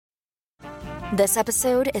This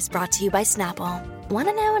episode is brought to you by Snapple. Want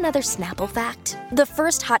to know another Snapple fact? The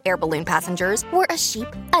first hot air balloon passengers were a sheep,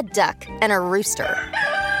 a duck, and a rooster.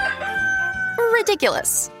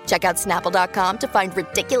 Ridiculous. Check out Snapple.com to find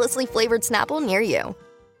ridiculously flavored Snapple near you.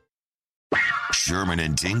 Sherman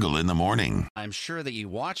and Tingle in the morning. I'm sure that you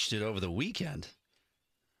watched it over the weekend.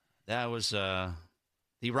 That was the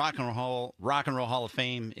Rock and Roll Hall of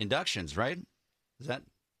Fame inductions, right? Is that?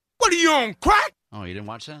 What are you on, crack? Oh, you didn't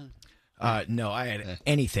watch that? No, I had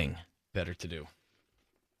anything better to do.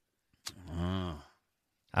 Oh.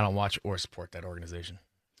 I don't watch or support that organization.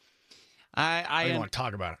 I don't want to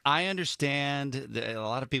talk about it. I understand that a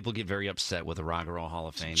lot of people get very upset with the Rock and Roll Hall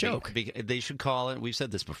of Fame. It's a joke. They should call it, we've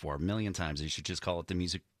said this before a million times, they should just call it the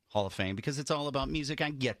Music Hall of Fame because it's all about music.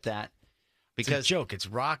 I get that. Because it's a joke. It's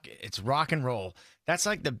rock and roll. That's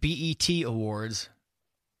like the BET Awards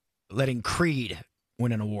letting Creed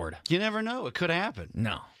win an award. You never know. It could happen.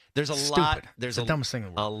 No. There's a Stupid. lot. There's the dumbest thing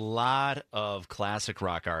in the world. A lot of classic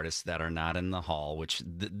rock artists that are not in the hall, which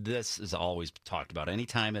this is always talked about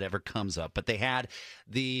anytime it ever comes up. But they had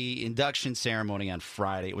the induction ceremony on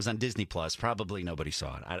Friday. It was on Disney Plus. Probably nobody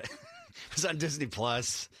saw it. It was on Disney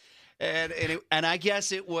Plus, and I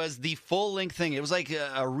guess it was the full length thing. It was like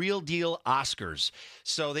a real deal Oscars.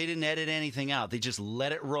 So they didn't edit anything out. They just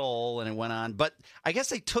let it roll, and it went on. But I guess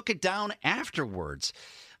they took it down afterwards.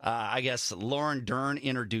 I guess Lauren Dern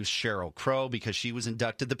introduced Sheryl Crow because she was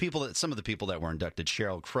inducted. Some of the people that were inducted: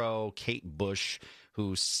 Sheryl Crow, Kate Bush,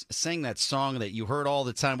 who sang that song that you heard all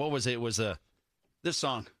the time. What was it? It was this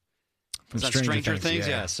song. From was that Stranger Things?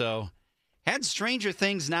 Yeah. So had Stranger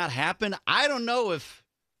Things not happened, I don't know if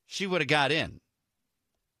she would have got in.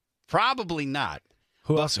 Probably not.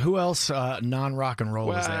 Who else? Non-rock and roll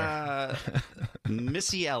was there?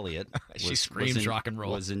 Missy Elliott. She screams rock and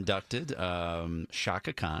roll. Was inducted.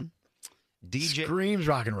 Shaka Khan. DJ screams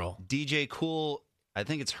rock and roll. DJ Cool. I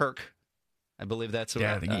think it's Herc. I believe that's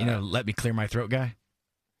I think, Let Me Clear My Throat guy.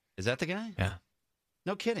 Is that the guy? Yeah.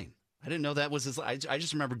 No kidding. I didn't know that was his. I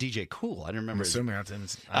just remember DJ Cool. I didn't remember. I'm assuming that's him.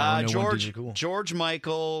 I don't know DJ Cool. George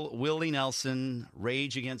Michael, Willie Nelson,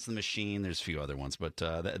 Rage Against the Machine. There's a few other ones, but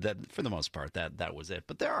that for the most part that was it.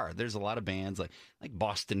 But there's a lot of bands like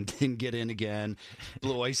Boston didn't get in again.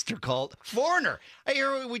 Blue Oyster Cult, Foreigner. I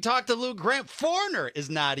hear we talked to Lou Grant. Foreigner is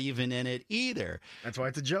not even in it either. That's why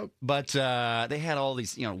it's a joke. But they had all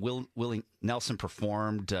these. Willie Nelson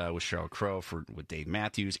performed with Sheryl Crow with Dave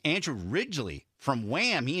Matthews. Andrew Ridgeley from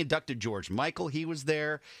Wham! He inducted George Michael. He was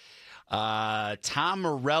there. Tom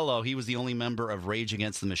Morello, he was the only member of Rage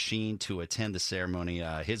Against the Machine to attend the ceremony.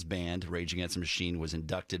 His band, Rage Against the Machine, was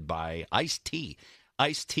inducted by Ice-T.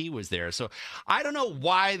 Ice-T was there. So I don't know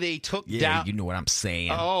why they took down. Yeah, you know what I'm saying.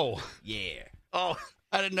 Oh. Yeah. Oh,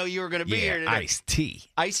 I didn't know you were going to be here today. Ice-T.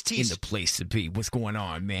 Ice-T. In the place to be. What's going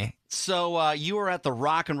on, man? So you were at the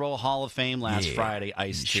Rock and Roll Hall of Fame last Friday,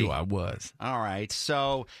 Ice-T. Sure I was. All right.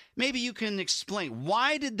 So maybe you can explain,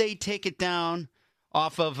 why did they take it down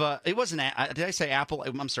off of, it wasn't, did I say Apple?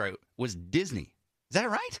 I'm sorry, it was Disney. Is that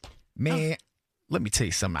right? Man, let me tell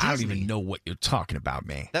you something. Disney. I don't even know what you're talking about,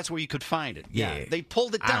 man. That's where you could find it. Yeah. They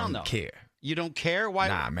pulled it down, though. I don't care. You don't care? Why?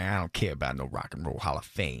 Nah, man, I don't care about no Rock and Roll Hall of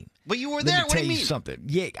Fame. But you were there. Let me tell you something.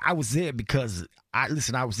 Yeah, I was there because, I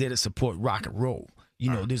was there to support rock and roll.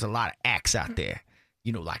 There's a lot of acts out there,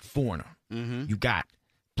 like Foreigner. Mm-hmm. You got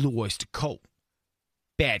Blue Oyster Cult,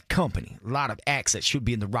 Bad Company. A lot of acts that should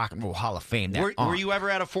be in the Rock and Roll Hall of Fame. Were you ever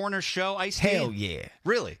at a Foreigner show, Ice-T? Hell yeah.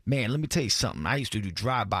 Really? Man, let me tell you something. I used to do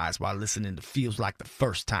drive-bys while listening to Feels Like the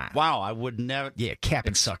First Time. Wow, I would never. Yeah,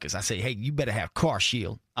 capping suckers. I say, hey, you better have car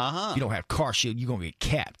shield. Uh-huh. If you don't have car shield, you're going to get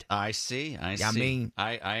capped. I see. I mean,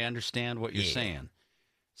 I understand what you're saying.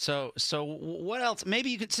 So what else? Maybe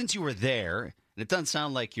you could, since you were there, and it doesn't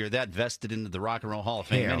sound like you're that vested into the Rock and Roll Hall of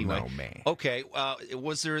Fame anyway. No, man. Okay,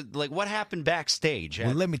 was there, what happened backstage?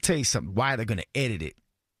 Well, let me tell you something. Why they're going to edit it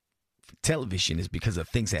for television is because of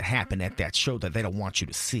things that happen at that show that they don't want you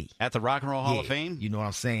to see. At the Rock and Roll Hall of Fame? You know what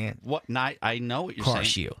I'm saying? What? I know what you're saying. Car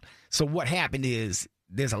shield. So what happened is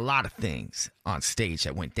there's a lot of things on stage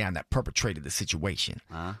that went down that perpetrated the situation.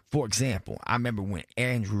 Uh-huh. For example, I remember when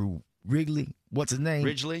Andrew Wrigley, what's his name?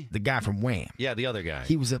 Ridgeley? The guy from Wham. Yeah, the other guy.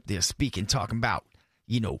 He was up there speaking, talking about,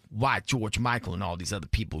 why George Michael and all these other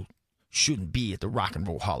people shouldn't be at the Rock and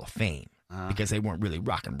Roll Hall of Fame because they weren't really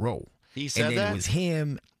rock and roll. He said and then that? it was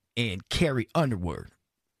him and Carrie Underwood.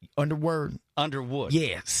 Underwood?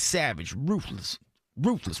 Yeah, savage, ruthless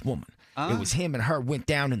woman. It was him and her went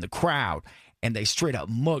down in the crowd, and they straight up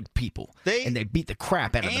mugged people. And they beat the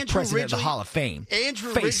crap out of the president of the Hall of Fame.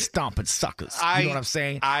 Face stomping suckers. You know what I'm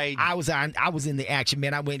saying? I was in the action,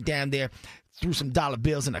 man. I went down there, threw some dollar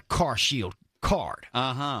bills in a car shield card.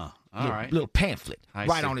 Uh-huh. Little pamphlet I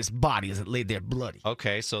see. on his body as it lay there bloody.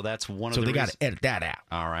 Okay, so that's one of So the they got to edit that out.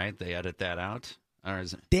 All right, they edit that out. Or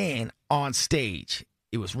is it? Then on stage,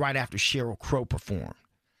 it was right after Sheryl Crow performed.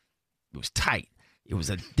 It was tight. It was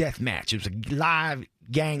a death match. It was a live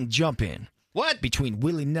gang jump-in. What? Between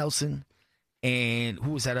Willie Nelson and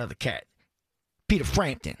who was that other cat? Peter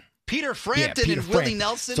Frampton. Peter Frampton and Willie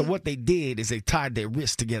Nelson? So what they did is they tied their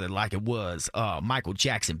wrists together like it was Michael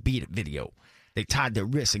Jackson Beat It video. They tied their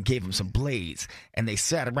wrists and gave them some blades, and they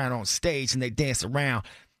sat around on stage and they danced around.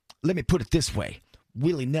 Let me put it this way.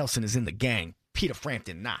 Willie Nelson is in the gang. Peter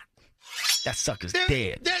Frampton not. That sucker's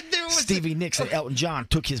dead. Stevie Nicks and Elton John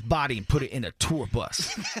took his body and put it in a tour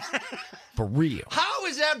bus. For real. How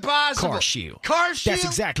is that possible? Car Shield. Car Shield? That's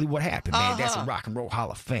exactly what happened, man. That's a Rock and Roll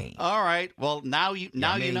Hall of Fame. All right. Well, now you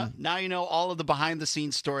know all of the behind the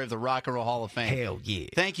scenes story of the Rock and Roll Hall of Fame. Hell yeah.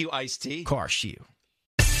 Thank you, Ice-T. Car Shield.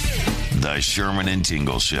 The Sherman and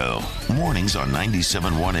Tingle Show. Mornings on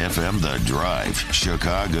 97.1 FM The Drive,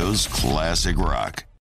 Chicago's classic rock.